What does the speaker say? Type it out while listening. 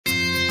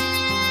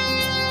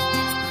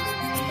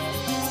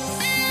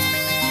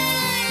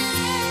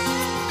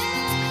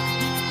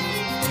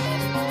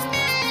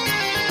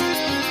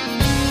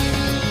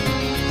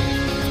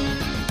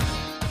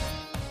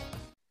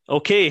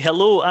Okay,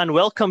 hello and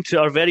welcome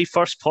to our very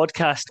first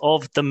podcast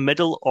of The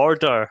Middle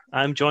Order.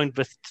 I'm joined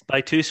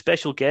by two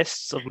special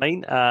guests of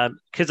mine,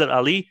 Khizar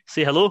Ali,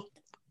 say hello,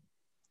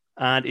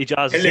 and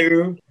Ijaz Hussain.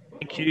 Hello.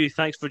 Thank you,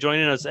 thanks for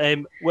joining us.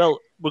 Well,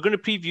 we're going to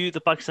preview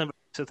the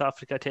Pakistan-South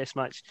Africa Test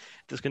match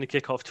that's going to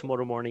kick off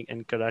tomorrow morning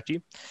in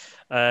Karachi.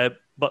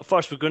 But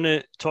first, we're going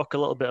to talk a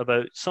little bit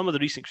about some of the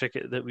recent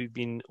cricket that we've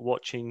been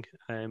watching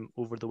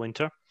over the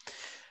winter.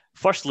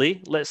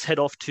 Firstly, let's head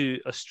off to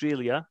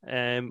Australia,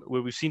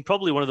 where we've seen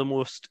probably one of the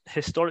most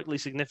historically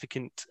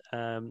significant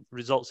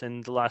results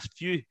in the last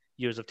few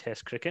years of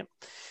Test cricket,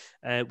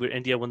 where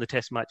India won the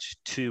Test match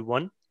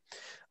 2-1.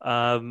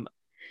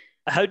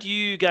 How do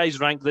you guys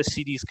rank this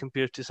series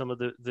compared to some of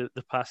the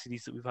past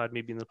series that we've had,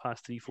 maybe in the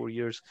past 3-4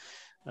 years?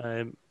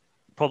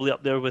 Probably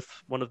up there with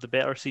one of the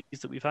better series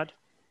that we've had?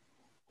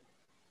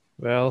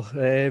 Well,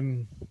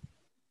 to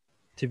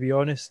be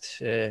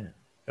honest,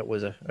 it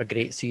was a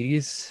great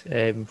series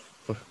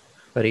for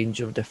a range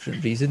of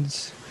different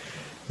reasons.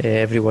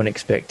 Everyone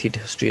expected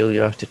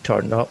Australia to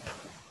turn up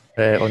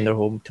on their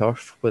home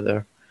turf with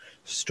their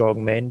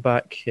strong men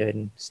back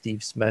and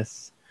Steve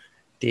Smith,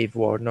 Dave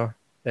Warner,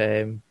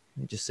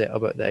 just set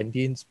about the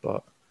Indians.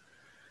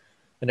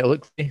 And it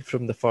looked like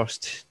from the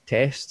first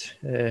test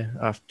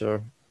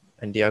after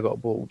India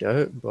got bowled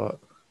out, but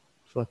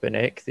flipping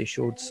heck, they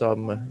showed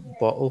some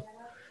bottle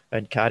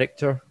and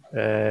character.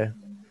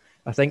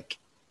 I think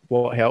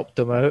what helped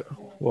them out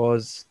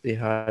was they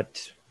had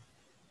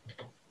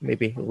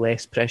maybe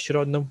less pressure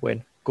on them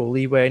when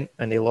Kohli went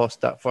and they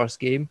lost that first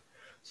game.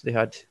 So they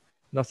had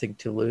nothing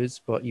to lose,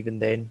 but even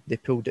then they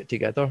pulled it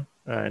together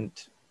and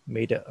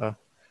made it a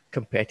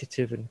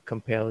competitive and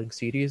compelling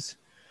series.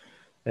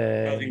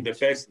 I think the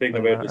best thing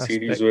about the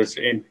series was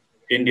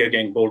India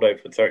getting bowled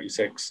out for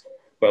 36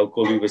 while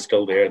Kohli was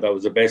still there. That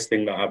was the best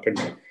thing that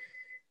happened.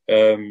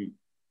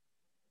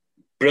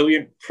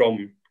 Brilliant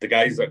from the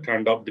guys that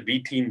turned up. The B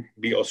team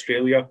beat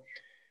Australia.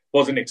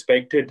 Wasn't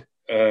expected,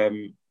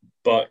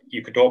 but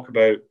you could talk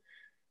about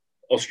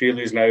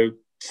Australia's now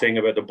saying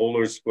about the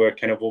bowlers were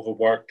kind of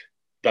overworked,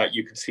 that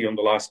you could see on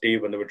the last day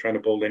when they were trying to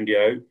bowl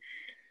India out.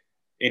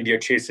 India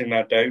chasing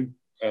that down.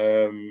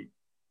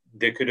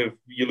 They could have,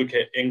 you look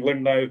at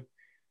England now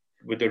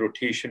with the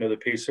rotation of the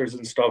pacers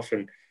and stuff,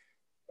 and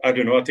I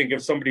don't know, I think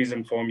if somebody's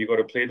in form, you got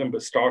to play them,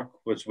 but Stark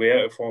was way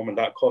out of form and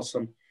that cost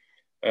them.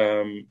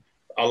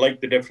 I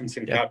like the difference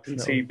in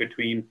captaincy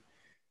between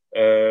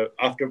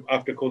after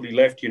Kohli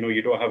left.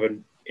 You don't have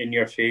an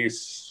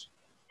in-your-face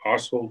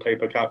arsehole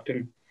type of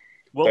captain.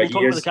 Well, we'll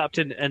talk about the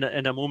captain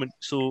in a moment.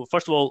 So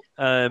first of all,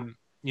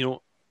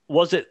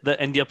 was it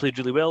that India played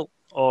really well,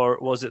 or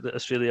was it that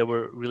Australia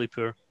were really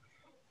poor?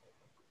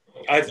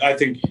 I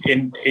think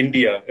in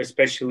India,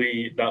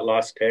 especially that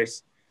last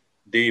test,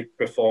 they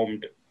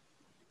performed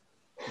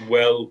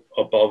well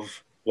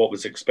above what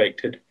was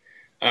expected.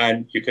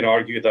 And you can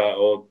argue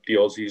that the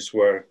Aussies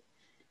were,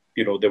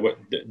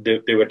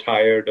 they were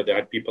tired or they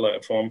had people out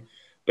of form,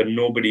 but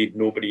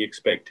nobody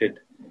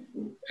expected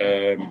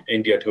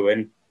India to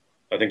win.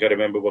 I think I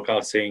remember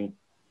Waqas saying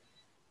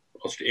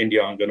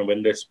India aren't going to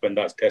win this when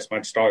that test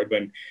match started,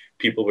 when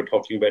people were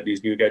talking about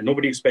these new guys.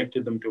 Nobody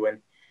expected them to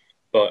win.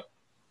 But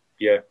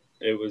yeah,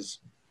 it was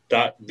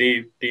that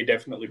they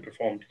definitely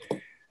performed.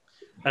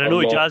 And I know,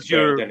 Ijaz,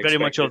 you're very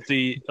much of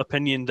the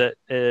opinion that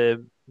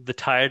the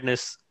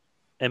tiredness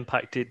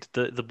impacted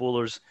the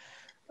bowlers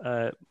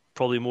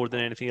probably more than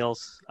anything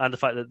else, and the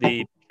fact that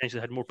they potentially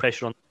had more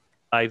pressure on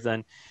five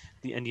than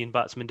the Indian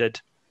batsmen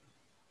did.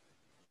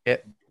 Yeah,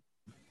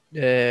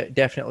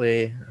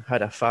 definitely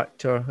had a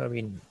factor. I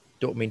mean,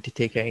 don't mean to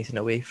take anything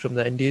away from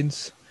the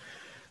Indians,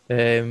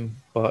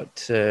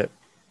 but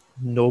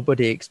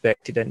nobody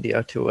expected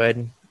India to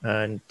win,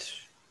 and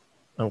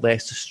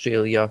unless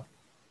Australia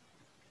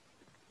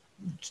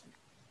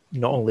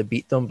not only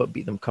beat them, but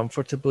beat them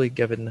comfortably,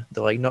 given the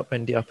lineup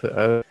India put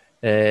out.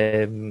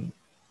 It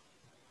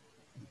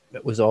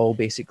was all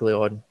basically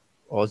on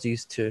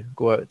Aussies to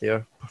go out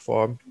there,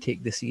 perform,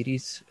 take the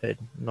series, and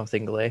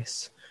nothing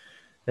less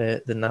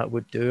than that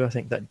would do. I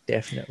think that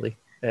definitely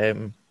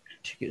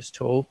took its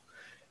toll.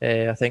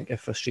 I think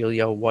if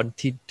Australia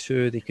wanted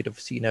to, they could have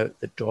seen out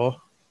the draw,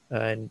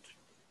 and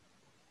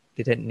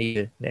they didn't need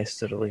to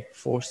necessarily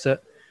force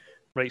it.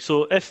 Right,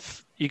 so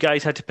if you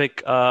guys had to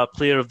pick a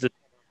player of the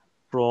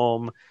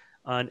from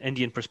an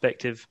Indian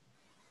perspective,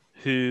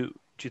 who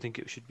do you think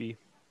it should be?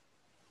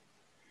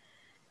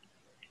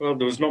 Well,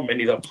 there was not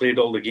many that played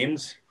all the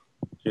games.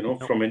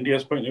 From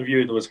India's point of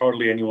view, there was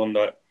hardly anyone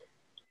that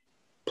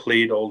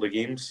played all the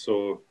games.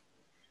 So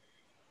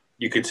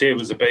you could say it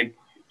was a big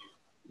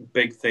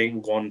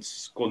thing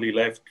once Kohli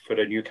left for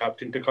a new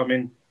captain to come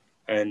in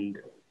and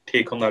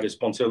take on that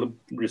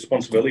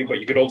responsibility.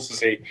 But you could also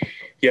say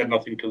he had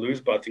nothing to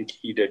lose, but I think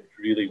he did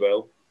really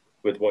well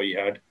with what he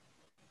had.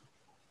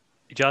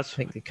 Ijaz, I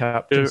think the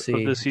captaincy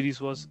of the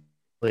series was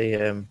what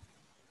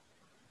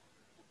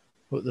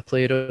the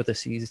player of the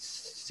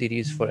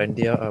series for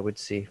India, I would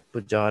say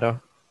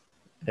Pujara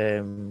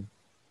on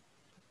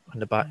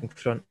the batting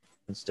front.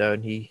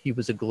 Down, he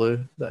was a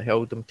glue that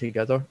held them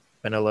together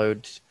and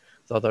allowed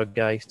with other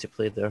guys to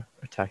play their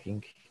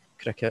attacking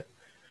cricket,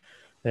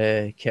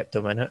 kept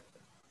him in it.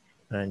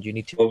 And you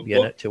need to be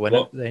in it to win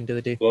it at the end of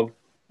the day.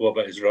 What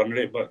about his run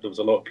rate? But there was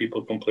a lot of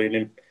people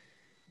complaining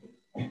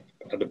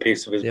at the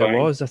pace of his batting.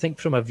 There was. I think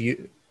from a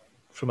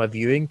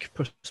viewing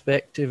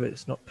perspective,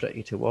 it's not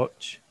pretty to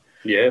watch.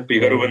 Yeah, but you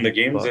got to win the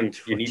games, and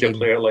you need a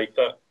player like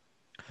that.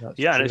 That's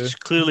true. And it's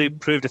clearly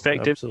proved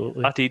effective.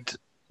 Absolutely. Batted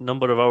a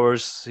number of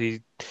hours.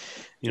 He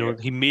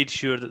made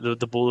sure that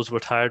the bowlers were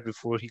tired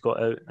before he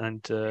got out,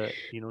 and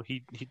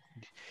he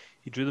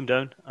drew them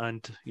down.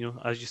 And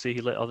as you say,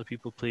 he let other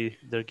people play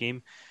their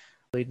game.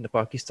 Played in the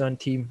Pakistan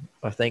team,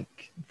 I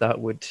think that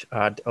would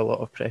add a lot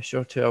of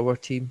pressure to our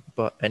team.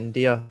 But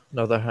India, on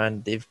the other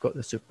hand, they've got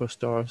the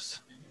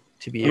superstars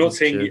to be able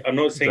to. I'm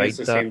not saying it's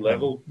the same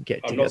level.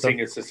 I'm not saying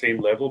it's the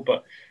same level,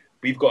 but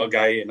we've got a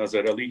guy in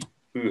Khizar Ali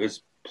who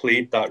has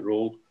played that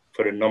role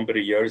for a number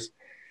of years,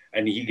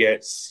 and he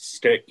gets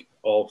stick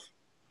of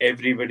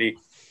everybody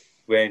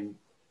when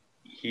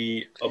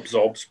he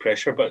absorbs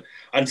pressure.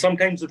 And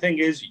sometimes the thing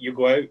is, you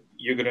go out,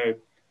 you're going to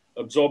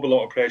absorb a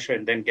lot of pressure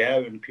and then get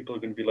out, and people are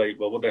going to be like,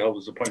 well, what the hell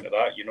was the point of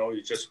that?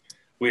 You just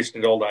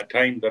wasted all that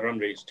time. The run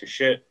rate's to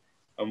shit,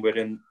 and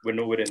we're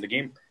nowhere in the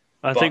game.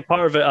 I think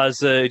part of it, as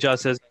Ijaz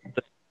says,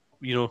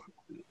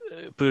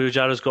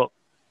 Pujara's got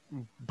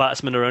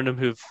batsmen around him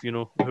who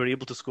are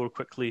able to score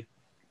quickly.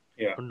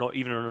 Yeah. Or not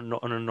even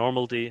on a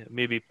normal day.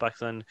 Maybe back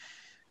then,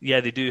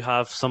 yeah, they do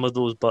have some of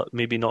those, but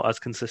maybe not as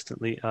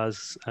consistently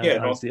as the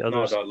others.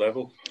 Not at that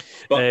level.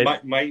 But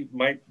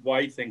what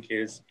I think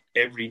is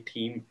every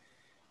team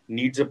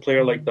needs a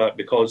player like that,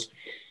 because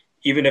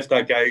even if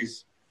that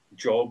guy's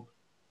job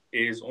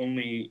is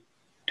only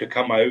to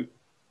come out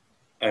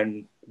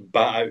and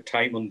bat out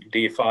time on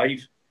day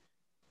 5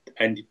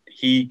 and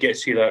he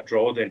gets you that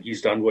draw, then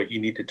he's done what he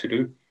needed to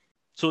do.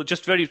 So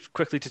just very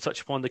quickly to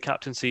touch upon the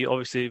captaincy,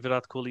 obviously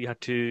Virat Kohli had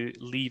to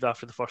leave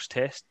after the first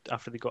test,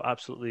 after they got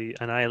absolutely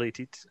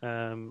annihilated,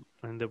 and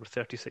there were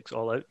 36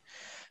 all out.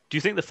 Do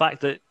you think the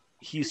fact that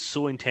he's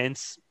so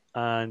intense,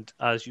 and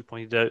as you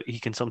pointed out, he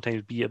can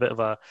sometimes be a bit of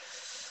a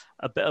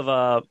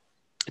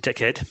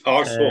dickhead,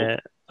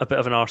 a bit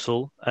of an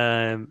arsehole,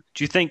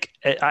 do you think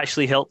it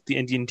actually helped the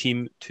Indian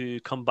team to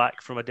come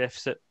back from a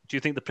deficit? Do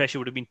you think the pressure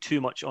would have been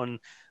too much on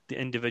the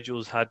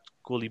individuals had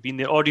Kohli been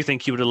there, or do you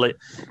think he would have let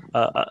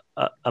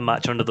a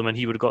match under them and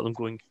he would have got them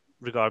going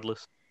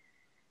regardless?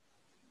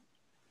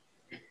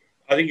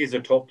 I think he's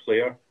a top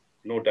player,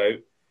 no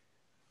doubt,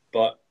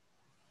 but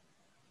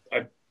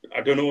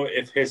I don't know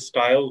if his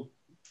style,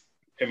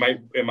 it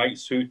might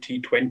suit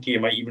T20,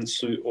 it might even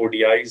suit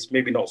ODIs,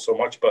 maybe not so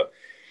much, but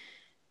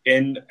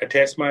in a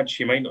test match,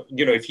 he might not.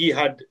 If he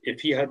had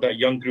that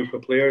young group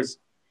of players,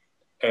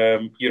 how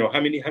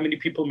many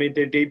people made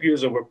their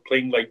debuts or were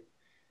playing a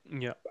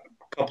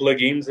couple of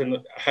games, and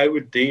how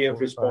would they have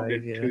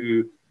responded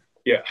to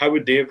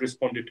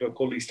a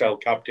Kohli style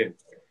captain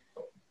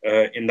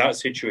in that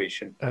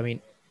situation? I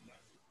mean,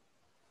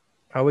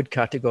 I would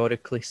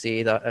categorically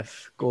say that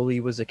if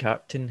Kohli was the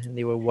captain and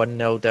they were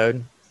 1-0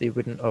 down, they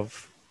wouldn't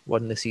have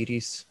won the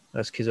series,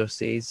 as Khizar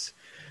says.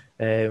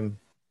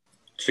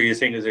 So you're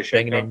saying he's a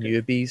shake captain? Bringing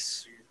in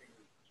newbies.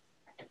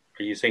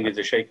 Are you saying he's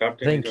a shake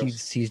captain? I think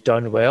he's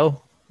done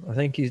well.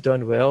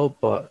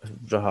 But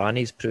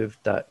Rahane's proved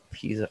that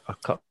he's a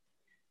cup.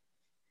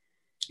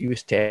 He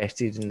was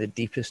tested in the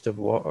deepest of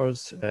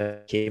waters,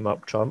 came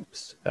up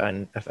trumps,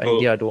 and if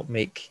India don't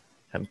make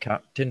him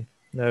captain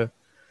now,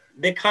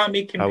 they can't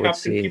make him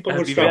captain. People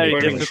it'd be very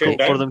difficult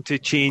for them to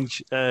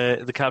change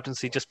the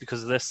captaincy just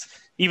because of this.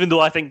 Even though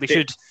I think they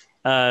should,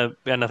 and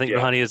I think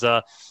Rahane has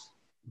a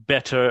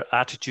better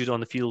attitude on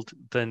the field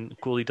than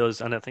Kohli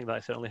does, and I think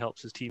that certainly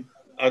helps his team.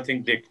 I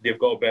think they've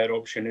got a better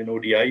option in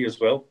ODI as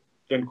well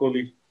than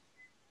Kohli.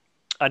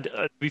 And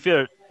to be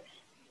fair,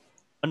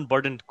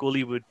 unburdened,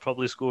 Kohli would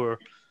probably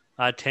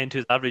add 10 to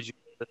his average.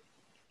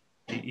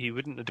 He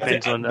wouldn't. It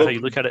depends on how you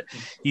look at it.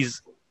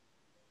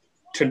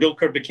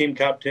 Tendulkar became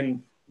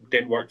captain,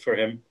 didn't work for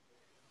him.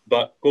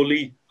 But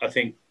Kohli, I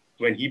think,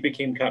 when he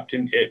became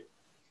captain,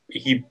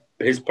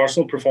 his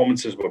personal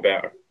performances were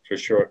better, for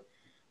sure.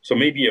 So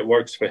maybe it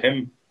works for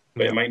him,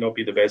 but it might not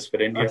be the best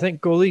for India. I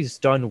think Kohli's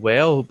done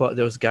well, but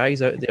there's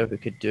guys out there who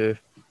could do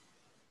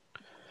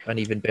an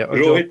even better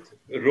job.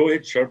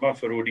 Rohit Sharma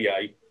for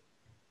ODI.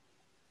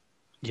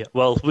 Yeah,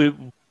 well, we're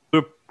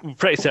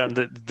pretty certain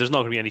that there's not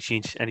going to be any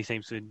change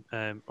anytime soon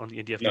on the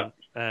India front.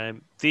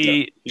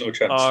 They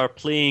are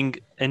playing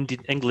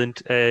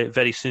England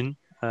very soon.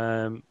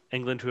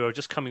 England, who are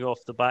just coming off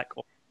the back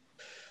of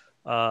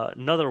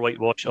another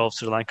whitewash of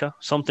Sri Lanka,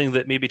 something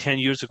that maybe 10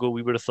 years ago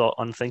we would have thought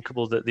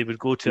unthinkable, that they would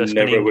go to a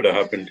never would have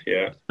happened.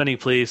 Spinning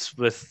place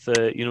with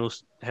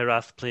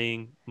Herath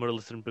playing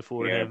Muralitharan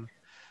before him.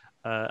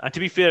 And to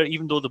be fair,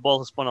 even though the ball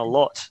has spun a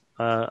lot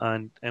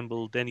and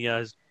Embal Denia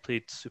has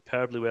played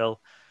superbly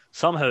well,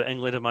 somehow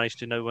England have managed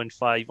to now win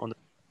 5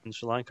 in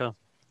Sri Lanka.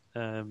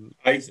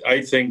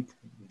 I think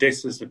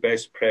this is the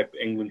best prep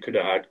England could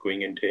have had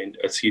going into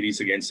a series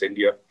against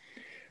India.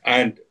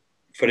 And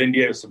for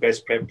India, it's the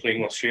best prep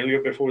playing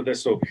Australia before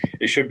this, so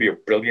it should be a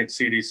brilliant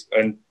series.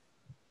 And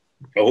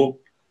I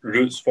hope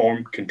Root's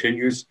form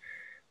continues.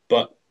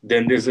 But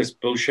then there's this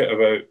bullshit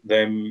about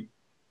them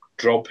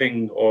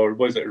dropping or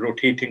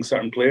rotating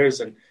certain players,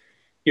 and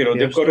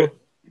they've got it.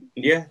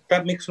 Yeah,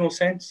 that makes no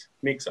sense.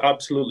 Makes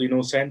absolutely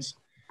no sense.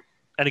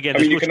 And again,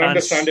 you can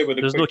understand it with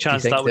there's no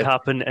chance that would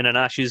happen in an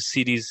Ashes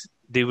series.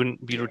 They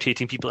wouldn't be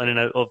rotating people in and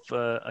out of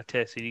a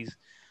Test series.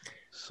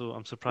 So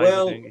I'm surprised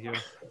they're doing it here.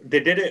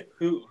 They did it.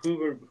 Who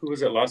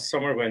was it last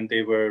summer when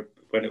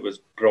it was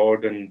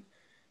Broad and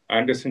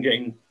Anderson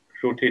getting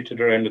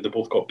rotated around and they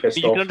both got pissed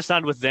off? You can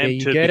understand with them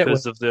too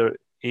because of their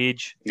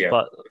age. Yeah.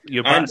 But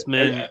your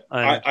batsman,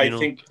 I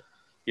think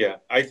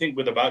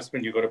with the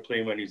batsman you got to play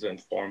him when he's in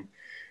form.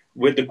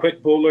 With the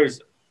quick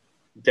bowlers,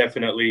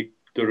 definitely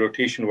the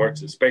rotation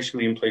works,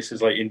 especially in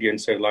places like India and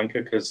Sri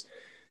Lanka, because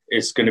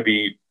it's going to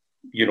be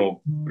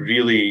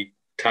really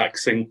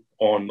taxing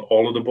on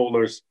all of the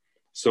bowlers.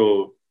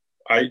 So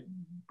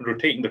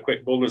rotating the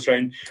quick bowlers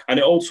round, and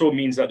it also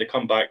means that they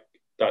come back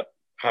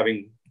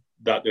having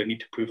that they need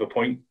to prove a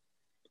point.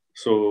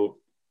 So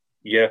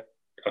yeah,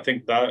 I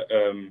think that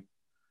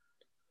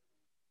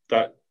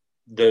that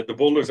the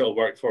bowlers it'll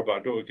work for, but I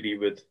don't agree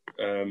with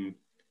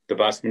the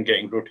batsmen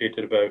getting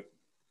rotated about,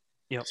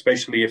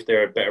 especially if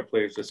they're better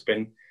players to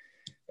spin.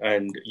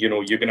 And you're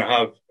going to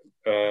have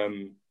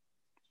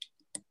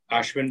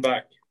Ashwin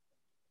back,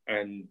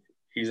 and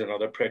he's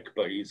another prick,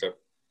 but he's a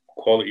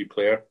quality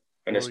player,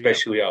 and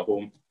especially at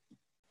home.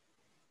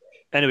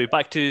 Anyway,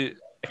 back to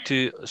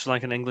Sri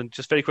Lanka and England.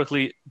 Just very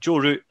quickly, Joe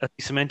Root,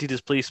 he cemented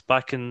his place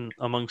back in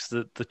amongst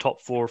the top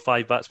 4 or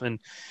 5 batsmen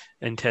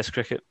in Test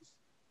cricket.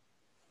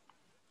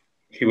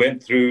 He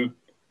went through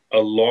a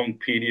long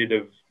period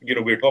of,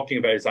 we're talking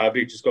about his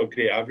average. He's got a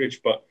great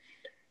average, but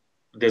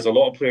there's a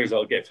lot of players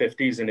that'll get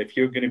 50s, and if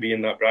you're going to be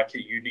in that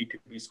bracket, you need to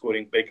be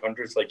scoring big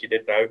hundreds like you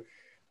did now,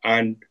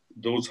 and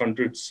those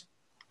hundreds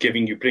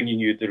bringing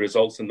you the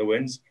results and the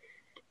wins.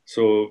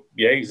 So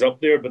yeah, he's up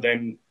there, but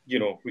then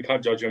we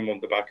can't judge him on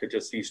the back of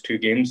just these 2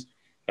 games.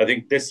 I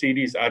think this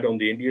series, add on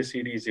the India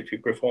series, if he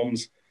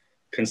performs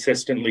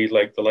consistently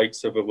like the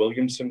likes of a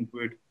Williamson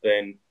would,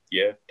 then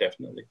yeah,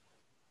 definitely.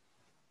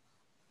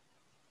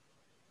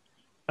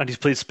 And he's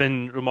played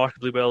spin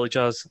remarkably well,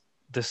 Ijaz,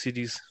 this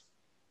series.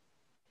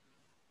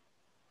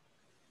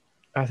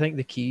 I think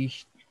the key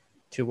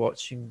to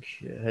watching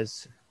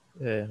his,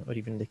 or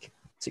even the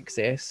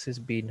success, has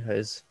been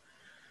his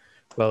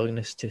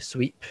willingness to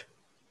sweep.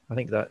 I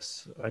think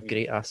that's a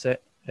great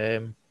asset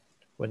when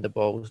the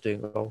ball's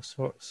doing all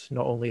sorts.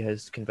 Not only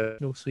his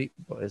conventional sweep,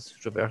 but his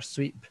reverse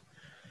sweep.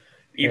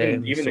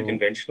 Even the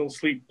conventional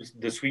sweep,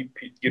 the sweep,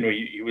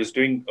 he was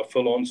doing a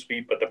full-on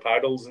sweep, but the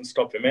paddles and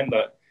stuff, it meant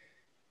that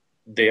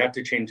they had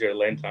to change their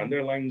length and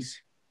their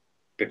lines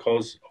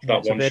because of that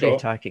one shot. It's a very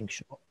attacking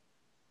shot.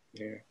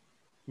 Yeah.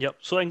 Yep.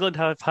 So England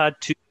have had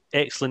 2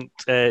 excellent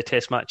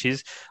Test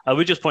matches. I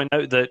would just point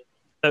out that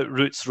without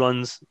Root's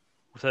runs,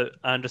 without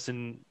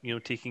Anderson,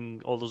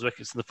 taking all those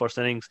wickets in the first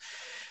innings,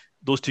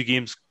 those 2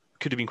 games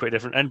could have been quite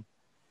different. And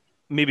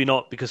maybe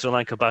not, because Sri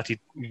Lanka batted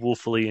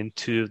woefully in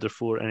 2 of their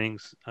 4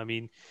 innings. I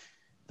mean,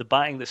 the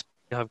batting that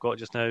they have got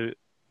just now,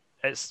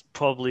 it's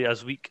probably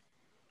as weak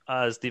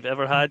as they've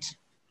ever had,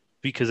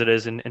 weak as it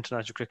is in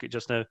international cricket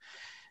just now.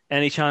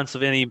 Any chance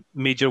of any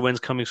major wins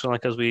coming Sri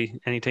Lanka's way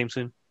anytime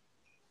soon?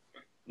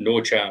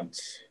 No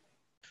chance.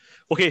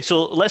 Okay,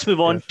 so let's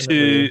move on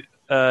to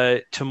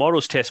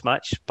tomorrow's Test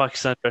match,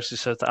 Pakistan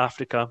versus South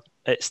Africa.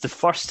 It's the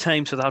first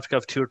time South Africa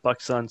have toured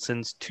Pakistan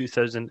since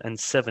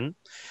 2007.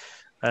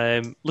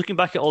 Looking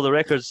back at all the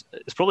records,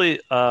 it's probably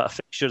a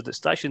fixture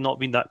that's actually not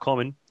been that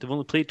common. They've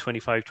only played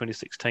 25,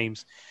 26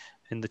 times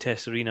in the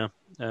Test arena.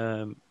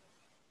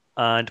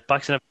 And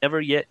Pakistan have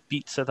never yet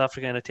beat South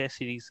Africa in a Test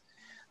series.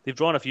 They've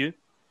drawn a few,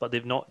 but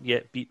they've not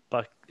yet beat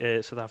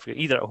South Africa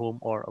either at home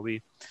or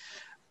away.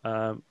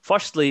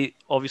 Firstly,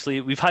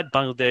 obviously, we've had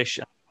Bangladesh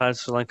and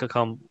Sri Lanka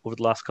come over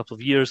the last couple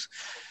of years,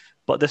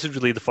 but this is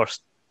really the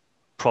first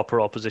proper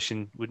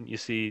opposition, wouldn't you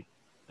say?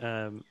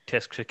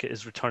 Test cricket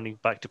is returning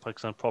back to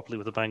Pakistan properly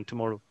with a bang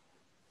tomorrow.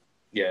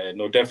 Yeah,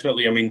 no,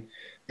 definitely. I mean,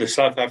 the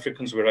South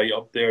Africans were right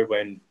up there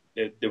when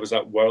there was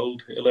that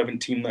World 11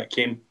 team that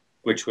came,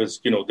 which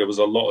was, there was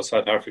a lot of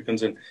South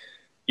Africans, and,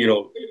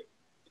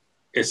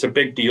 it's a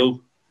big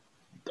deal,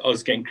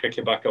 us getting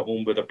cricket back at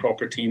home with a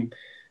proper team.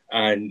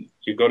 And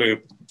you've got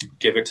to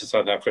give it to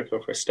South Africa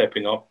for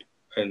stepping up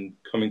and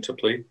coming to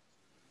play.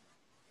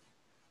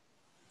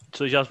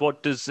 So, Ijaz,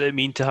 what does it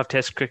mean to have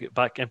Test cricket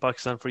back in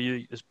Pakistan for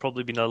you? It's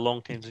probably been a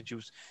long time since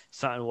you've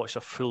sat and watched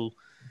a full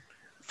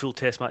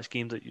Test match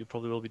game that you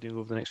probably will be doing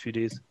over the next few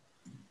days.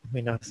 I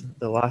mean,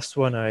 the last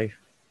one I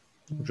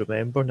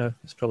remember now,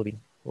 it's probably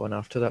been one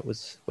after that,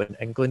 was when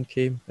England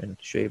came and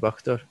Shoaib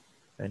Akhtar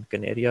and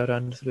Ganeria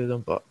ran through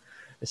them. But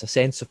it's a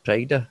sense of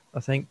pride, I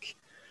think.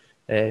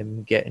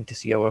 Getting to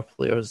see our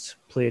players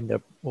play in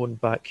their own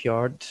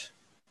backyard,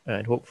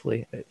 and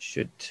hopefully it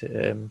should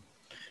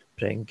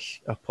bring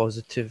a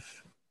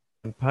positive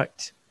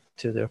impact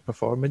to their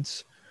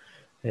performance.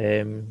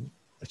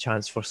 A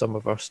chance for some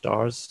of our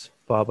stars,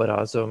 Babar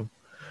Azam,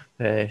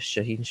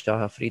 Shaheen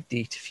Shah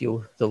Afridi, to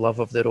feel the love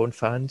of their own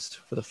fans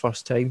for the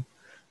first time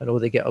I know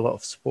they get a lot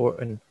of support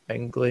in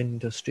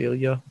England,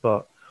 Australia,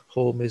 but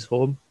home is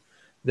home.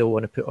 They'll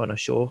want to put on a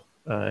show,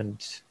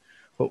 and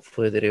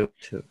hopefully they're able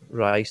to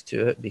rise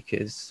to it,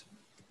 because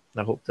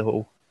I hope the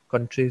whole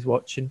country is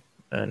watching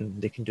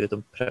and they can do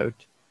them proud.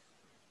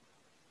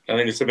 I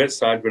think it's a bit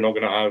sad we're not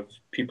going to have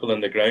people in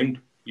the ground.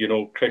 You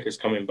know, cricket's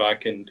coming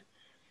back, and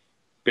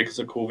because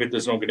of COVID,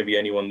 there's not going to be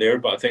anyone there.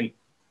 But I think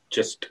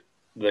just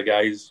the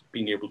guys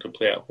being able to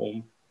play at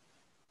home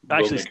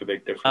will make a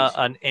big difference.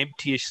 An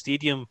empty-ish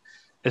stadium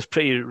is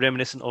pretty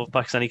reminiscent of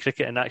Pakistani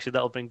cricket, and actually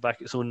that'll bring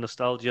back its own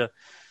nostalgia.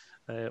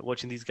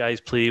 Watching these guys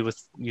play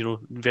with, you know,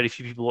 very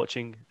few people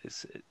watching,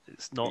 it's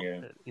not,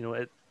 you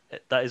know,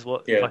 that is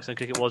what Pakistan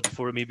cricket was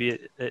before maybe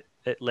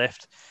it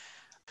left.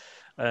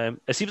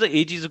 It seems like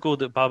ages ago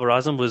that Babar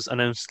Azam was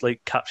announced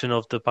like captain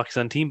of the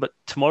Pakistan team, but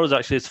tomorrow's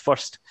actually his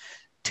first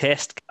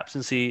Test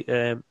captaincy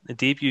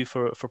debut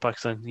for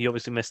Pakistan. He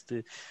obviously missed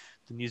the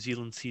New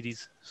Zealand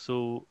series.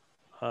 So,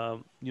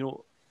 you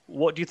know,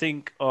 what do you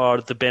think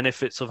are the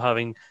benefits of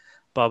having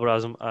Babar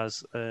Azam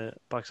as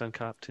Pakistan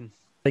captain?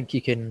 I think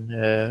he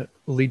can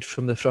lead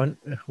from the front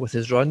with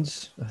his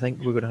runs. I think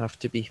we're going to have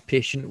to be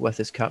patient with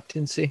his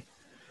captaincy.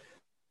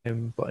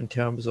 But in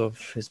terms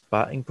of his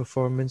batting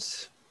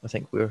performance, I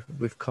think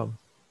we've come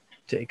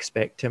to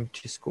expect him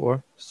to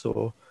score.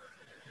 So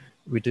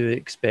we do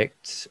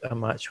expect a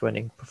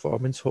match-winning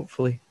performance,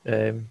 hopefully,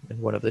 in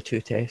one of the two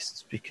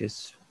tests,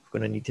 because we're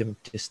going to need him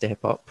to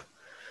step up.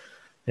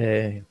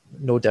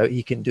 No doubt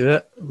he can do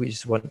it. We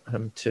just want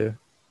him to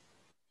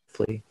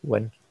hopefully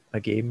win a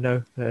game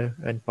now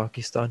in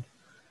Pakistan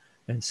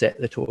and set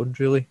the tone,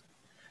 really.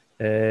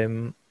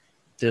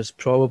 There's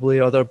probably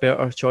other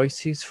better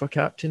choices for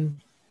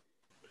captain.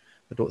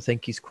 I don't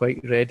think he's quite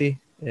ready,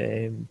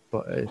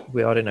 but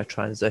we are in a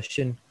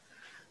transition.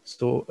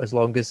 So as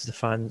long as the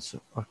fans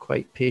are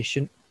quite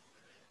patient,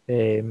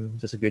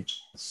 there's a good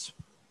chance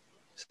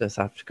South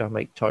Africa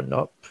might turn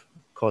up,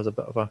 cause a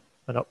bit of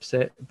an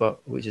upset, but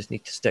we just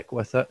need to stick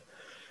with it.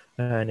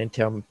 And in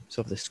terms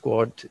of the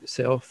squad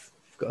itself,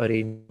 we've got a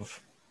range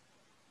of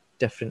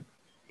different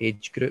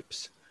age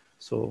groups.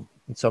 So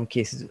in some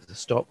cases it's a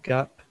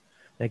stopgap.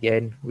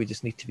 Again, we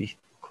just need to be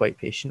quite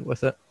patient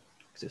with it,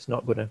 because it's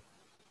not going to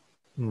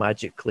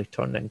magically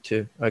turn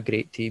into a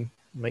great team.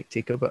 It might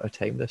take a bit of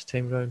time this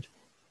time round.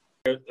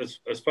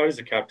 As far as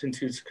the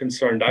captaincy is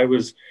concerned, I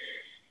was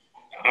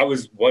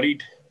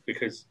worried,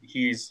 because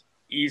he's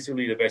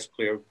easily the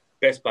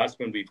best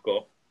batsman we've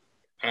got,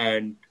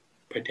 and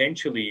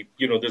potentially,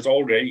 you know,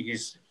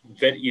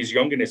 he's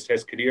young in his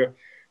Test career,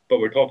 but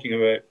we're talking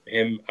about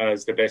him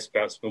as the best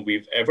batsman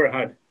we've ever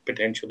had,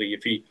 potentially,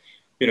 if he,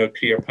 you know,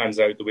 career pans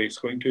out the way it's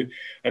going to.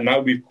 And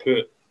now we've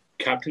put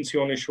captaincy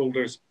on his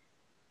shoulders.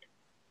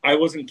 I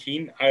wasn't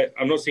keen.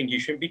 I'm not saying he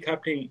shouldn't be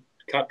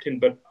captain,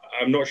 but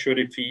I'm not sure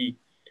if he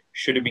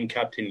should have been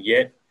captain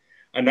yet.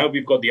 And now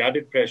we've got the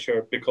added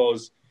pressure,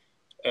 because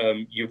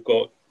you've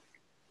got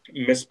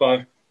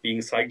Misbah being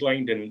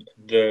sidelined, and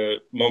the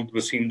Mohammad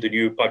Wasim, the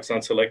new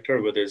Pakistan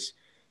selector, with his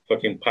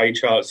fucking pie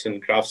charts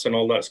and graphs and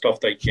all that stuff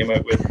that he came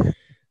out with,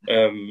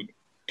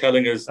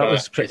 telling us that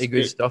was pretty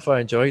good stuff.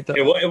 I enjoyed that.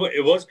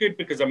 It was good,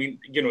 because I mean,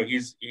 you know,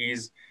 he's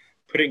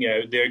putting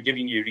it out there,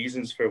 giving you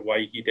reasons for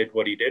why he did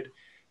what he did,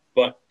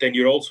 but then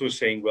you're also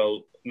saying,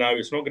 well, now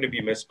it's not going to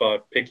be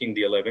Misbah picking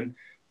the 11.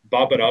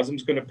 Babar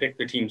Azam's going to pick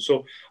the team.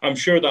 So I'm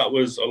sure that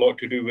was a lot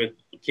to do with,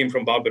 came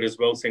from Babar as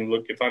well, saying,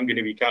 look, if I'm going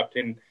to be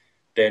captain,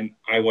 then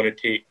I want to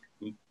take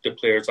the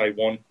players I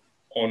want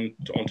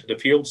onto the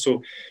field.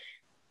 So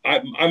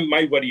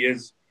my worry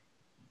is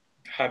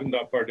having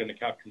that burden of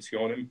captaincy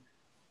on him.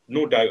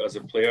 No doubt as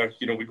a player,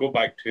 you know, we go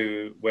back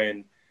to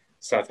when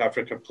South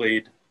Africa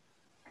played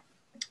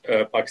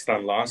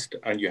Pakistan last,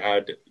 and you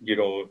had, you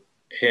know,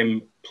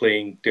 him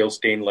playing Dale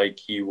Steyn like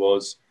he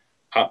was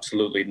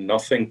absolutely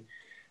nothing.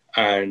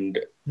 And,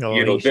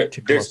 you know,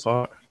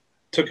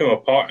 took him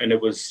apart, and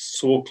it was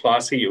so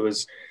classy. It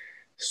was,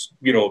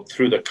 you know,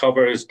 through the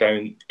covers,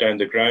 down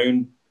the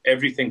ground,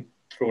 everything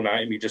thrown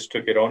at him, he just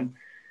took it on.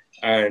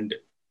 And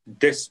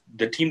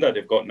the team that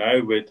they've got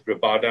now with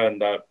Rabada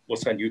and that,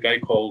 what's that new guy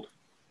called?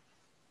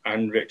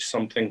 Anrich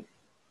something.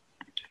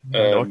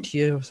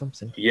 Nortia or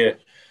something. Yeah.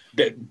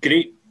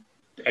 Great.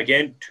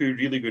 Again, two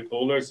really good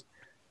bowlers.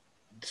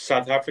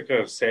 South Africa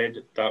have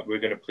said that we're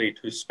going to play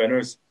two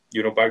spinners.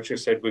 You know, Boucher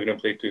said we're going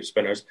to play two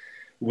spinners.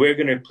 We're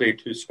going to play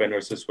two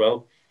spinners as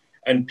well.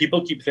 And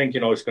people keep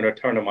thinking, oh, it's going to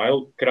turn a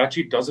mile.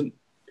 Karachi doesn't.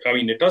 I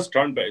mean, it does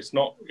turn, but it's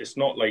not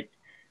like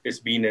it's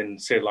been in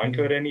Sri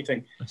Lanka or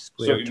anything.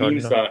 So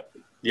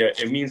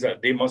it means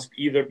that they must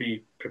either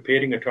be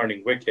preparing a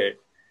turning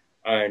wicket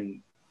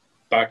and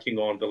backing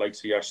on the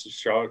likes of Yasir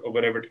Shah or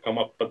whatever to come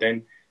up. But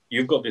then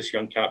you've got this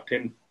young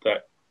captain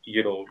that,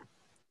 you know,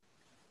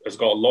 has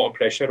got a lot of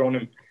pressure on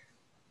him.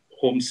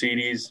 Home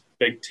series,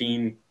 big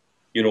team,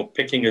 you know,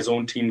 picking his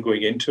own team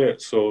going into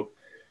it. So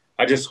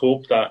I just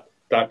hope that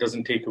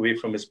doesn't take away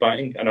from his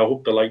batting. And I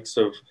hope the likes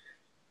of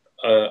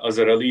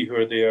Khizar Ali, who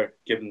are there,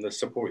 give him the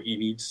support he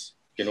needs.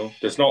 You know,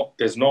 there's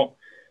not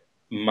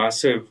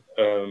massive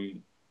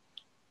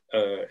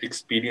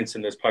experience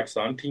in this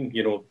Pakistan team.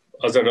 You know,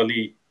 Khizar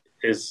Ali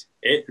is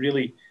it,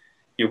 really.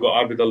 You've got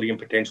Abid Ali and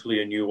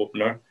potentially a new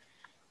opener.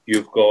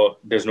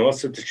 There's no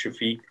Asad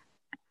Shafiq,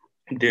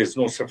 there's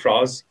no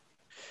Safraz.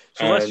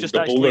 So let's just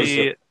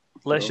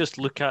just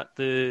look at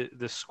the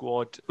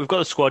squad. We've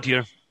got a squad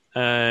here,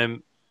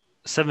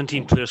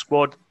 17-player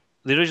squad.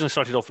 They originally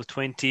started off with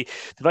 20.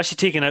 They've actually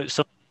taken out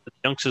some of the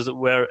youngsters that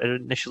were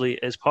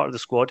initially as part of the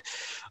squad.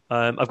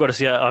 I've got to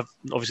say, I've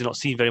obviously not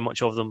seen very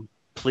much of them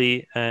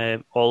play.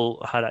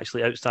 All had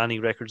actually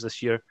outstanding records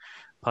this year,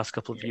 past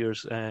couple of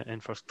years in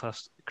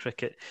first-class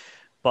cricket.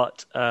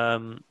 But,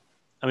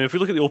 if we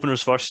look at the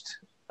openers first,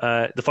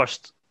 the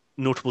first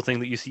notable thing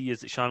that you see is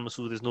that Shan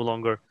Masood is no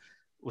longer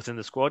within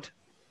the squad.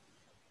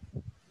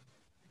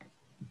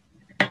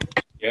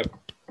 Yep.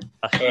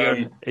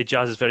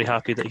 Ijaz is very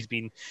happy that he's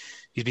been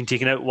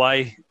taken out.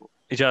 Why,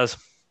 Ijaz?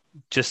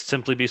 Just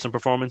simply based on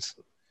performance?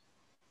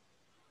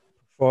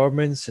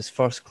 Performance, his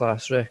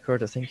first-class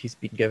record. I think he's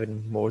been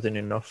given more than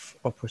enough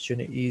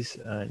opportunities,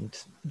 and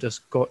there's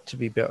got to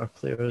be better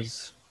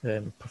players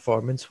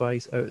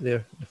performance-wise out there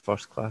in the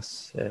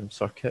first-class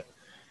circuit.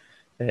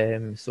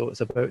 So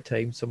it's about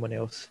time someone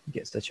else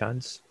gets the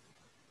chance.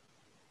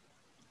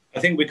 I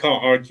think we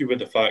can't argue with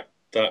the fact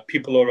that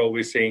people are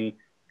always saying,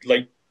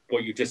 like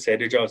what you just said,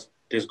 Ijaz,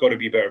 there's got to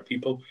be better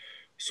people.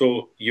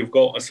 So you've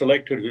got a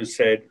selector who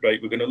said, right,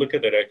 we're going to look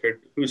at the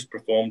record, who's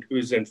performed,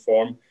 who's in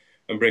form,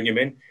 and bring him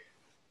in.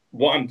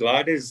 What I'm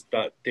glad is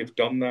that they've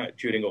done that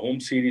during a home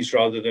series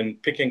rather than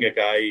picking a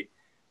guy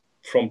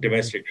from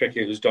domestic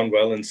cricket who's done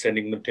well and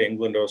sending them to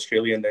England or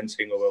Australia and then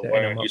saying, oh, well,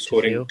 why aren't you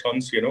scoring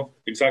tons,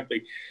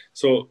 Exactly.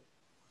 So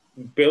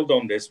build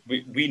on this.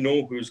 We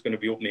know who's going to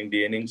be opening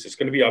the innings. It's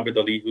going to be Abid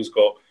Ali, who's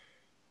got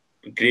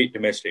a great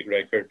domestic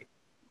record,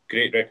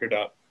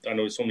 I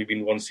know it's only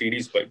been one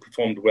series, but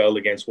performed well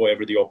against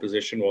whatever the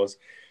opposition was.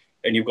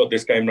 And you've got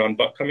this guy Imran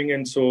Butt coming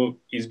in, so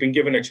he's been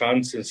given a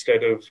chance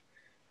instead of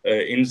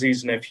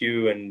Inzi's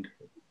nephew and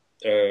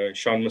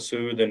Shan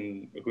Masood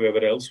and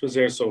whoever else was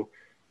there. So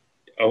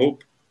I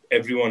hope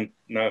everyone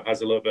now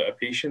has a little bit of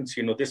patience.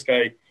 This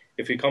guy,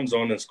 if he comes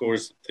on and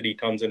scores 3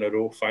 tons in a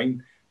row,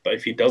 fine. But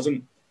if he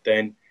doesn't,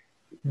 then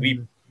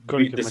the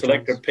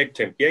selector picked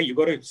him. Yeah, you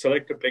got to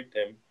selector picked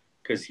him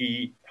because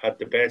he had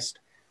the best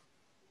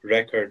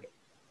record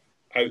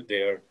out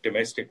there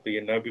domestically,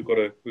 and now we've got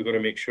to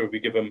make sure we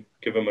give him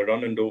a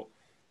run and don't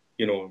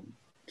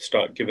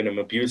start giving him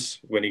abuse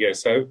when he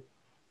gets out.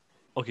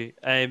 Okay,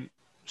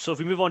 so if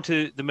we move on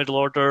to the middle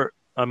order,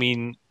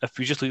 if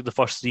we just look at the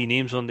first 3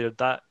 names on there,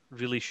 that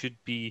really should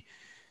be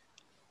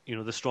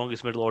the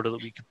strongest middle order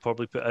that we could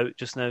probably put out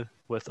just now,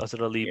 with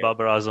Azhar Ali,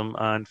 Babar Azam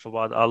and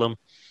Fawad Alam.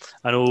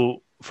 I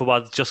know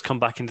Fawad's just come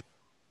back in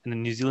the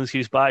New Zealand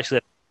series, but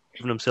actually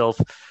proven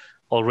himself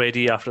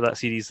already after that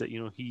series that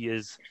he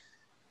is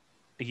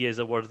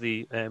a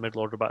worthy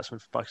middle order batsman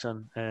for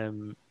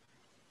Pakistan.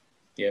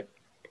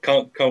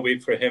 Can't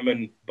wait for him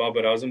and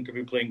Babar Azam to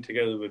be playing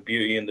together with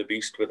Beauty and the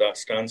Beast with that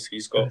stance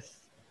he's got.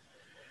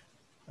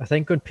 I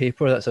think on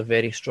paper that's a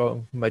very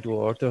strong middle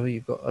order.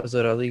 You've got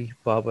Azhar Ali,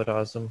 Babar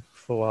Azam,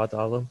 Fawad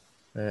Alam.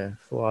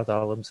 Fawad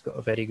Alam's got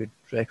a very good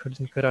record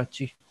in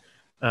Karachi,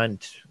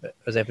 and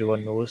as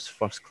everyone knows,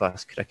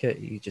 first-class cricket,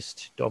 he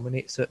just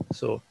dominates it.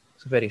 So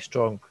it's a very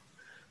strong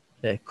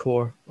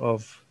core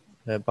of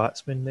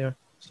batsmen there.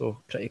 So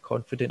pretty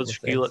confident.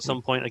 Shakil at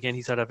some point, again,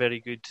 he's had a very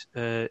good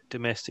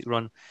domestic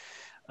run.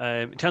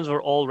 In terms of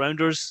our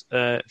all-rounders,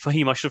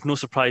 Fahim Ashraf, no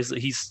surprise that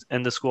he's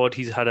in the squad.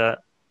 He's had a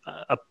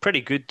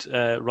pretty good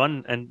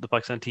run in the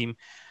Pakistan team.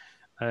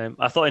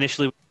 I thought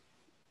initially when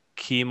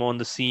he came on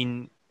the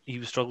scene, he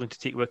was struggling to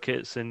take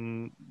wickets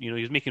and he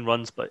was making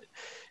runs, but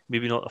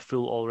maybe not a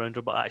full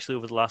all-rounder. But actually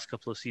over the last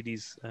couple of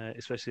series,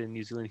 especially in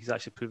New Zealand, he's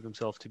actually proved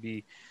himself to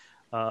be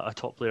a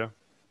top player.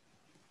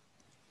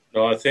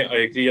 No, I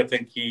agree. I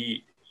think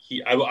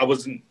I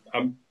wasn't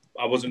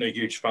a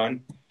huge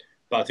fan,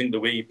 but I think the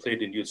way he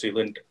played in New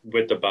Zealand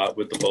with the bat,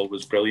 with the ball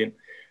was brilliant.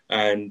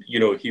 And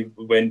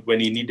when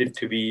he needed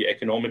to be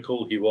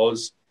economical, he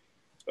was.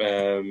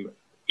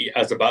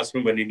 As a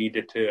batsman, when he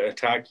needed to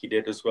attack, he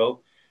did as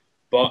well.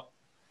 But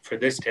for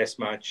this Test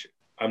match,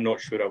 I'm not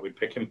sure I would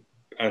pick him,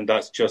 and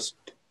that's just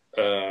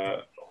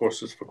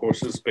horses for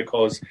courses.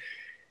 Because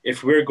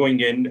if we're going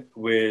in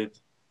with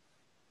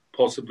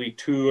possibly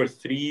 2 or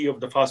 3 of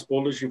the fast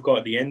bowlers you've got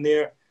at the end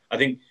there, I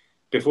think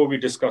before we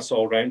discuss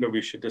all-rounder,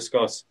 we should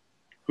discuss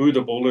who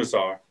the bowlers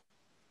are,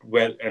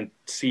 and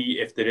see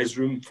if there is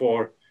room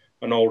for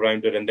an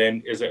all-rounder, and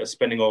then is it a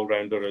spinning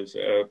all-rounder or is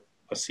it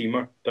a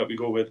seamer that we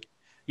go with?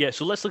 Yeah,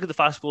 so let's look at the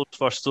fast bowlers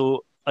first.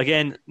 So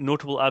again,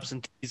 notable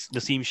absentees,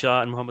 Naseem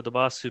Shah and Mohammad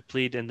Abbas, who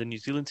played in the New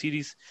Zealand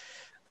series.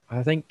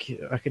 I think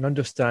I can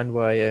understand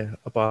why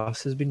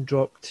Abbas has been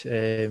dropped.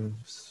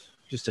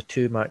 Just a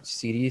 2-match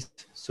series,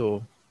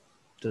 so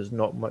there's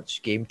not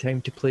much game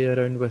time to play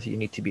around with. You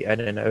need to be in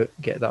and out,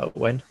 get that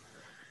win.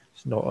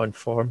 It's not on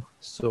form,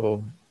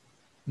 so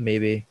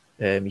maybe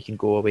you can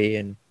go away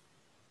and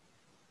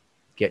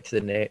get to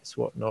the nets,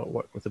 whatnot,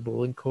 work with the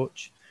bowling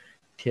coach.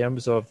 In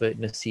terms of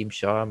Naseem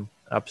Shah, I'm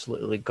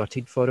absolutely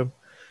gutted for him.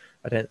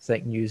 I didn't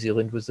think New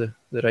Zealand was the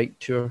right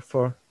tour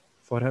for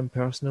for him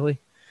personally.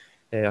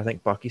 I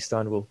think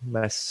Pakistan will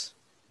miss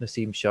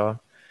Naseem Shah,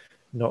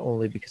 not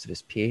only because of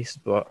his pace,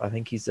 but I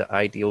think he's the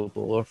ideal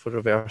bowler for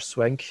reverse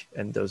swing,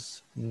 and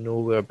there's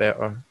nowhere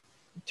better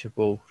to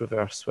bowl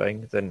reverse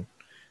swing than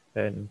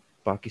in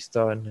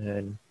Pakistan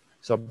and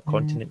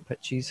subcontinent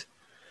pitches.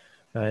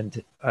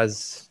 And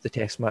as the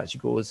test match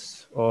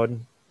goes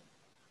on,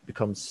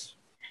 becomes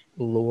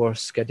lower,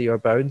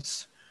 skiddier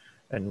bounce,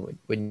 and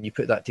when you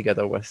put that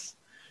together with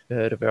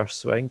reverse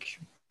swing,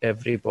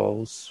 every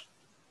ball's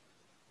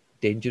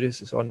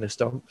dangerous. It's on the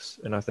stumps,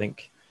 and I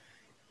think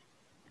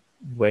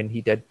when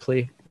he did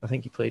play, I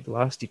think he played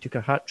last, he took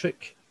a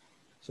hat-trick.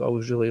 So I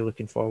was really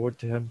looking forward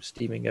to him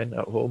steaming in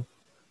at home.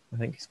 I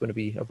think he's going to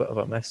be a bit of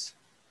a miss.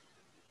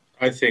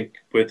 I think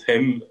with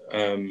him,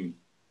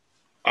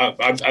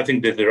 I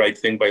think they did the right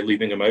thing by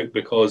leaving him out,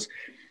 because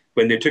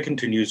when they took him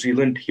to New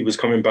Zealand, he was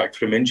coming back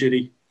from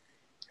injury.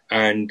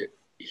 And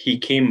he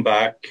came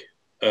back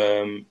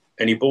and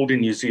he bowled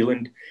in New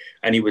Zealand,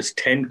 and he was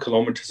 10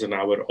 kilometres an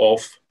hour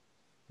off.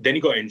 Then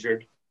he got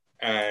injured,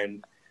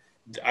 and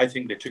I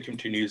think they took him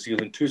to New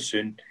Zealand too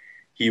soon.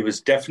 He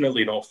was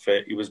definitely not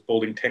fit. He was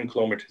bowling 10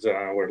 kilometres an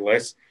hour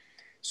less.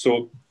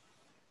 So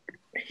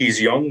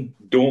he's young.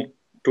 Don't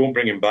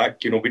bring him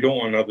back. You know, we don't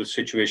want another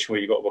situation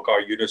where you got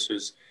Waqar Younis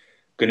who's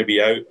going to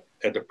be out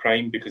at the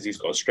prime because he's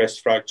got a stress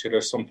fracture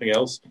or something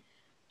else.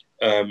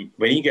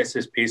 When he gets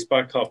his pace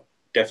back up,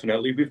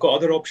 definitely. We've got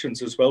other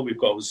options as well. We've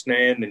got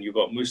Hussain and you've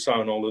got Musa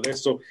and all of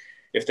this. So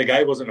if the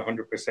guy wasn't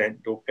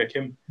 100%, don't pick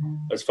him.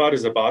 As far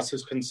as Abbas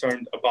is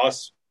concerned,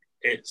 Abbas,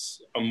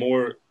 it's a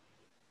more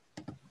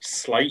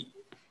slight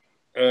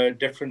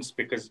difference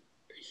because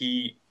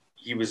he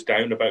was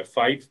down about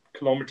 5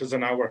 kilometres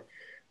an hour,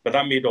 but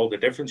that made all the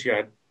difference. You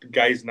had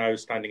guys now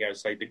standing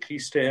outside the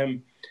crease to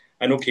him,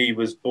 and okay, he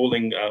was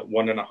bowling at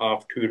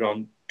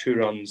 1.5, 2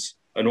 runs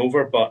and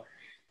over, but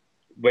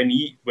when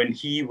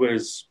he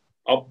was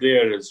up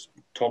there as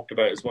talked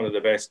about as one of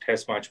the best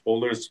test match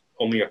bowlers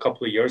only a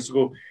couple of years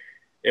ago,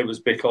 it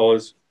was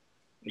because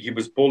he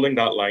was bowling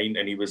that line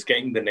and he was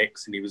getting the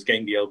nicks and he was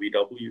getting the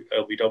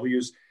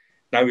LBWs.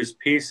 Now his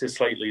pace is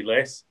slightly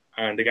less,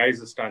 and the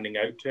guys are standing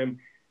out to him.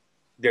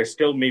 They're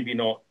still maybe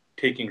not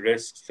taking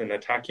risks and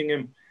attacking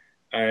him.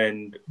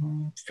 And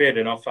fair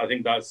enough. I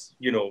think that's,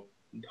 you know,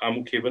 I'm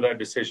okay with that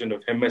decision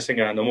of him missing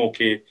out, and I'm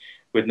okay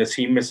with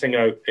Naseem missing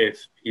out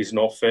if he's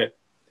not fit.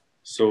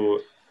 So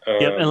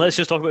and let's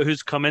just talk about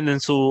who's come in.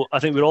 And so I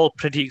think we're all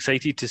pretty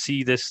excited to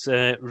see this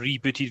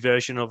rebooted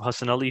version of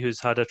Hassan Ali, who's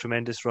had a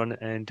tremendous run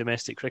in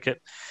domestic cricket.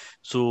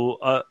 So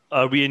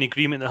are we in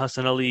agreement that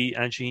Hassan Ali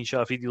and Shaheen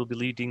Shah Afridi will be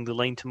leading the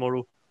line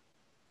tomorrow?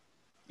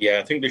 Yeah,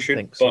 I think they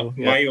should. But so,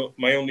 yeah.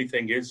 My only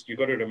thing is, you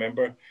got to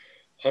remember,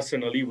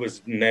 Hassan Ali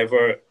was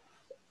never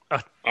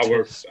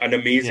an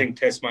amazing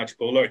test match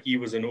bowler. He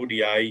was an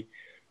ODI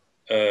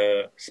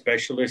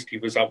specialist. He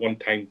was at one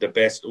time the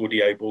best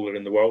ODI bowler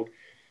in the world.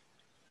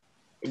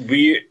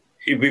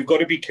 We've got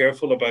to be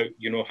careful about,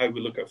 you know, how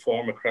we look at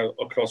form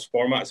across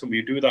formats, and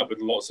we do that with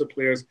lots of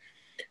players.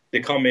 They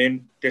come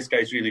in, this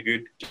guy's really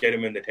good, get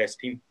him in the test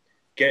team.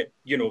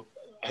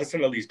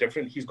 Hassan Ali's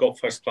different. He's got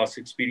first class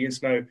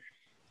experience now.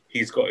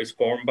 He's got his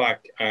form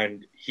back,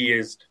 and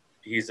he's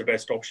the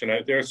best option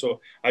out there.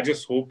 So I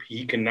just hope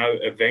he can now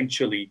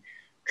eventually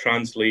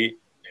translate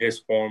his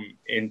form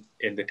in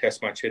the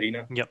test match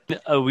arena.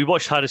 Yep. We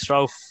watched Haris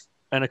Rauf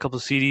in a couple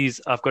of series.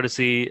 I've got to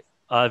say,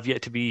 I've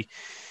yet to be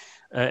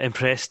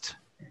impressed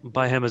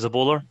by him as a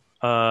bowler.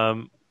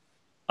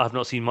 I've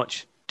not seen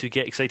much to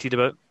get excited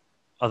about,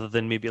 other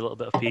than maybe a little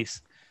bit of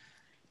pace,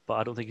 but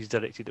I don't think he's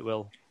directed it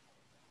well.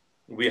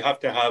 We have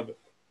to have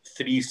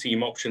 3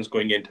 seam options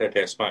going into a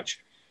test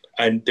match,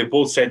 and they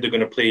both said they're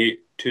going to play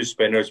 2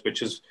 spinners,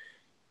 which is,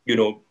 you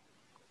know,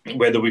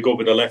 whether we go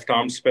with a left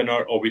arm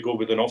spinner or we go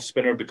with an off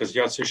spinner, because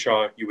Yasir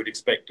Shah you would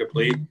expect to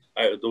play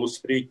out of those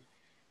 3.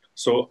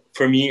 So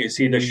for me, it's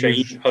either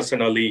Shaheen,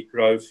 Hassan Ali,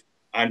 Rauf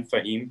and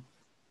Fahim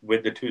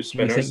with the 2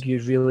 spinners. Do you think you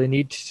really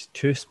need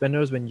 2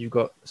 spinners when you've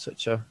got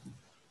such a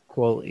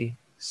quality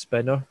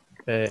spinner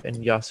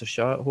in Yasir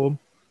Shah at home?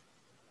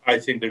 I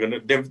think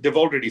they've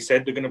already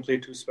said they're going to play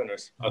 2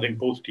 spinners. I think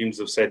both teams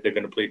have said they're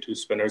going to play 2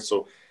 spinners,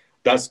 so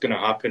that's going to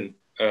happen.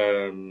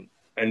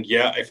 And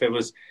yeah, if it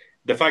was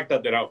the fact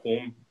that they're at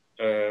home,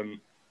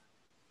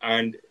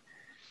 and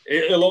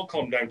it'll all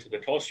come down to the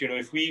toss. You know,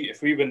 if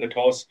we win the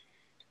toss,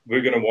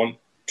 we're going to want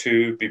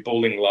to be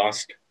bowling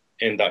last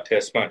in that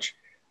test match.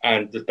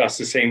 And that's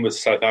the same with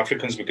South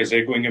Africans, because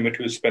they're going in with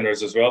 2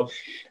 spinners as well.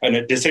 And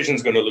the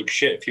decision's going to look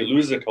shit if you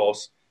lose the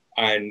toss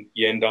and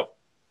you end up,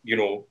 you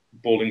know,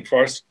 bowling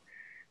first,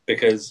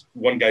 because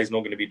one guy's not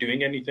going to be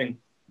doing anything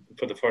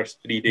for the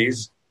first 3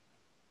 days.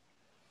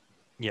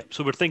 Yeah,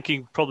 so we're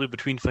thinking probably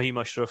between Fahim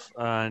Ashraf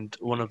and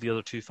one of the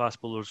other 2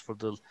 fast bowlers for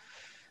the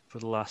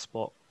last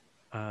spot.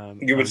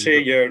 You would say,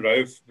 yeah,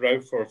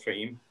 Rauf or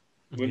Fahim,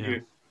 wouldn't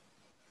you?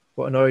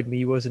 What annoyed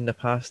me was in the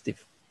past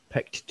they've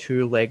picked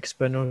 2 leg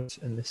spinners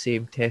in the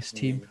same test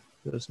team.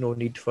 There's no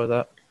need for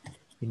that.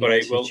 You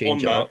need to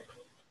change it up.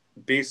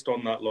 Based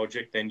on that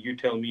logic, then you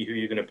tell me who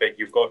you're going to pick.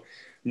 You've got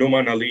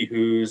Noman Ali,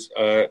 who's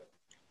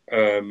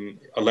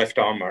a left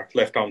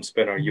arm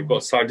spinner. You've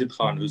got Sajid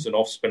Khan, who's an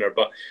off spinner,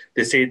 but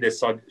they say that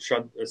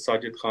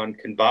Sajid Khan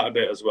can bat a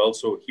bit as well,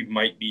 so he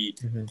might be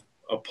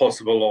a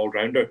possible all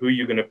rounder. Who are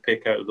you going to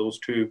pick out of those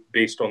two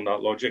based on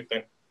that logic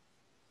then?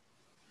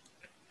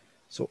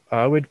 So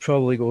I would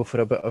probably go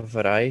for a bit of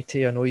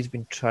variety. I know he's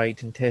been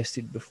tried and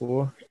tested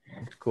before.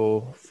 I'd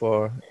go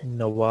for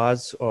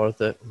Nawaz or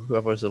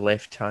whoever's the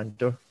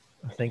left-hander.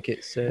 I think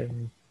it's so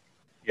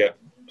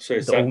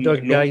it's the older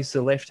guy's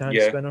the left-hand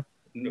spinner.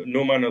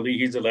 Noman Ali,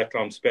 he's a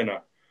left-arm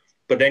spinner.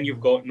 But then you've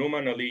got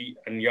Noman Ali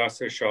and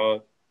Yasir Shah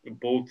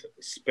both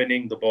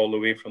spinning the ball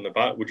away from the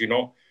bat. Would you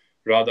not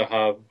rather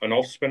have an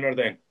off-spinner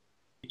then?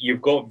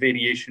 You've got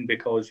variation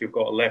because you've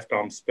got a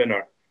left-arm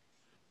spinner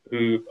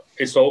who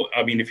is all.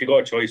 I mean, if you got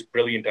a choice,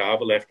 brilliant to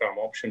have a left-arm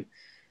option.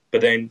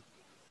 But then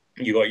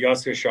you got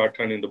Yasir Shah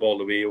turning the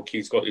ball away. Okay,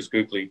 he's got his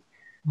googly.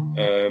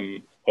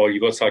 Or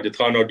you got Sajid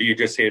Khan, or do you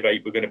just say,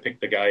 right, we're going to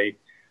pick the guy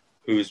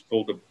who's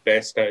bowled the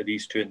best out of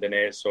these two in the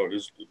nets, or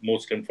who's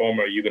most informed?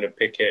 Are you going to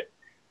pick it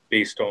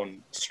based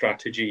on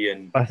strategy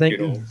and I think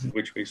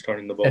which way he's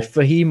turning the ball? If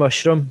Fahim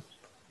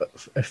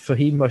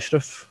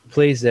Ashraf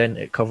plays, then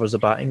it covers the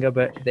batting a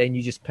bit. Then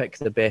you just pick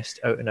the best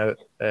out and out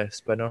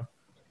spinner,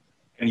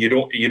 and you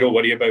don't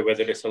worry about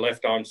whether it's a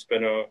left arm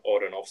spinner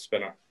or an off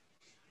spinner.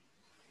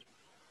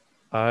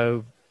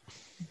 I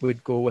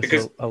would go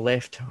with a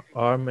left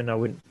arm, and I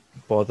wouldn't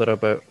bother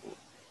about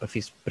if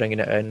he's bringing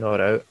it in or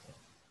out.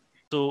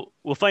 So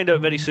we'll find out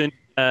very soon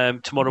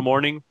tomorrow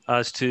morning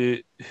as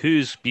to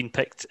who's been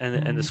picked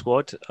in the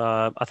squad.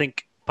 I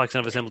think Pakistan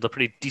have assembled a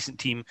pretty decent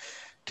team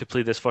to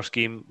play this first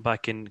game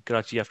back in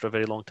Karachi after a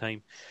very long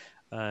time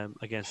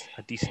against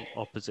a decent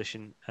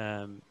opposition.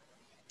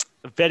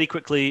 Very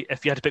quickly,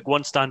 if you had to pick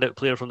one standout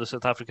player from the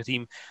South Africa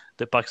team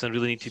that Pakistan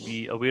really need to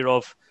be aware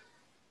of,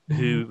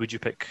 who would you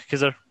pick?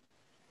 Khizar?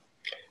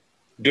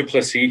 Du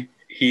Plessis.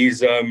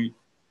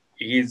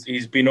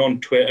 He's been on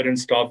Twitter and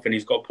stuff, and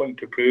he's got a point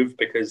to prove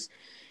because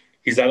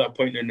he's at that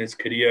point in his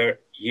career.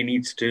 He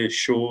needs to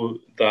show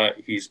that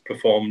he's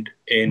performed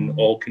in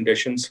all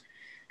conditions.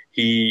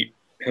 He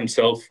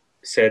himself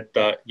said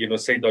that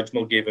Saeed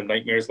Ajmal gave him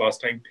nightmares last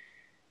time.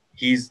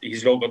 He's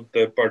not got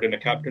the burden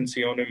of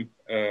captaincy on him.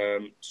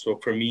 So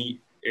for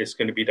me, it's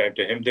going to be down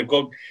to him. They've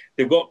got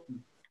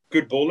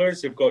good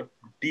bowlers. They've got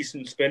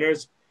decent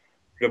spinners.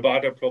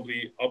 Rabada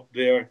probably up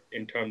there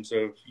in terms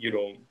of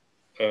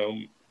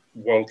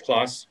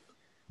world-class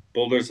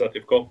bowlers that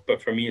they've got, but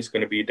for me it's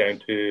going to be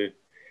down to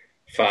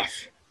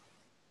Faf.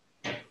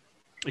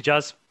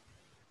 Ijaz?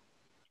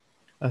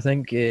 I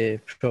think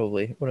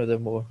probably one of the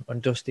more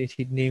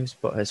understated names,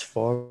 but his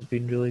form has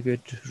been really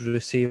good.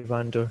 Rusey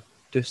van der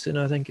Dussen,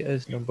 I think it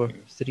is, number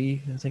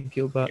 3, I think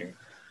he'll bat.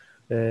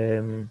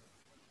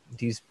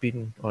 He's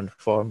been on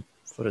form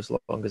for as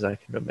long as I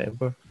can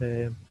remember.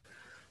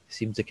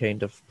 Seems the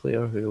kind of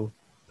player who will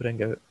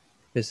bring out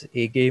his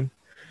A game.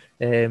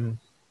 From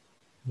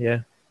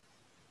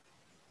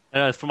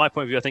my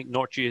point of view, I think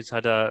Nortje has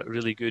had a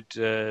really good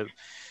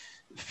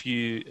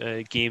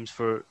few games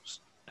for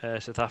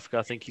South Africa.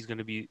 I think he's going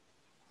to be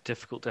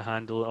difficult to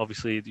handle.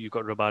 Obviously, you've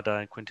got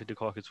Rabada and Quinton de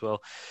Kock as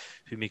well,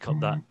 who make up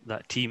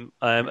that team.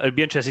 It'd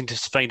be interesting to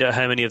find out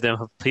how many of them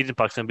have played in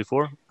Pakistan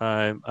before.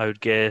 I would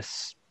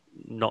guess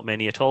not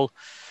many at all.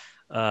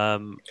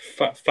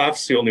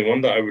 Faf's the only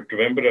one that I would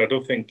remember. I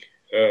don't think.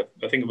 I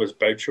think it was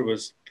Boucher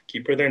was the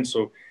keeper then.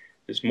 So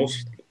it's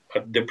most.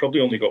 They've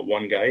probably only got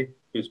one guy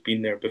who's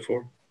been there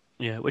before.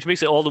 Yeah, which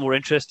makes it all the more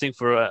interesting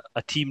for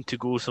a team to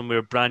go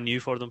somewhere brand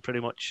new for them, pretty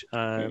much.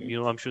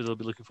 I'm sure they'll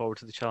be looking forward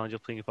to the challenge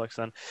of playing in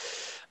Pakistan.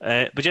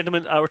 But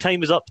gentlemen, our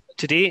time is up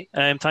today.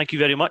 Thank you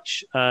very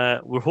much.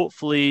 We'll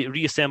hopefully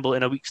reassemble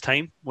in a week's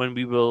time when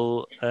we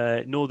will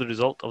know the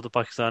result of the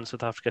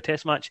Pakistan-South Africa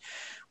Test match.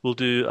 We'll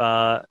do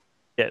a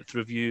depth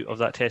review of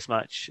that Test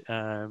match.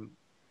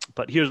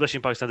 But here's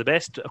wishing Pakistan the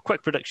best. A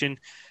quick prediction,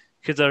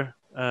 Khizar,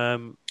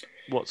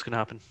 what's going to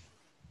happen?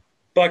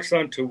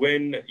 Pakistan to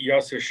win.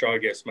 Yasir Shah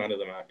gets man of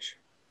the match.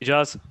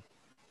 Ijaz?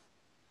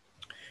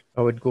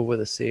 I would go with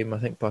the same. I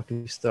think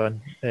Pakistan,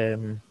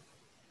 they're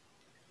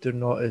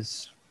not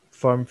as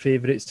firm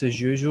favourites as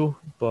usual,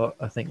 but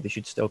I think they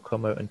should still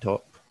come out on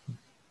top.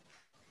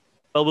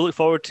 Well, we'll look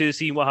forward to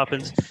seeing what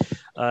happens.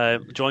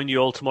 Join you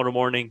all tomorrow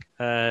morning,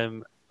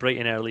 bright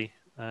and early,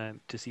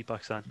 to see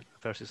Pakistan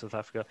versus South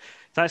Africa.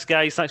 Thanks,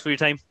 guys. Thanks for your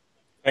time.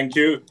 Thank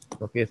you.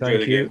 Okay,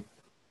 thank you.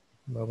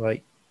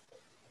 Bye-bye.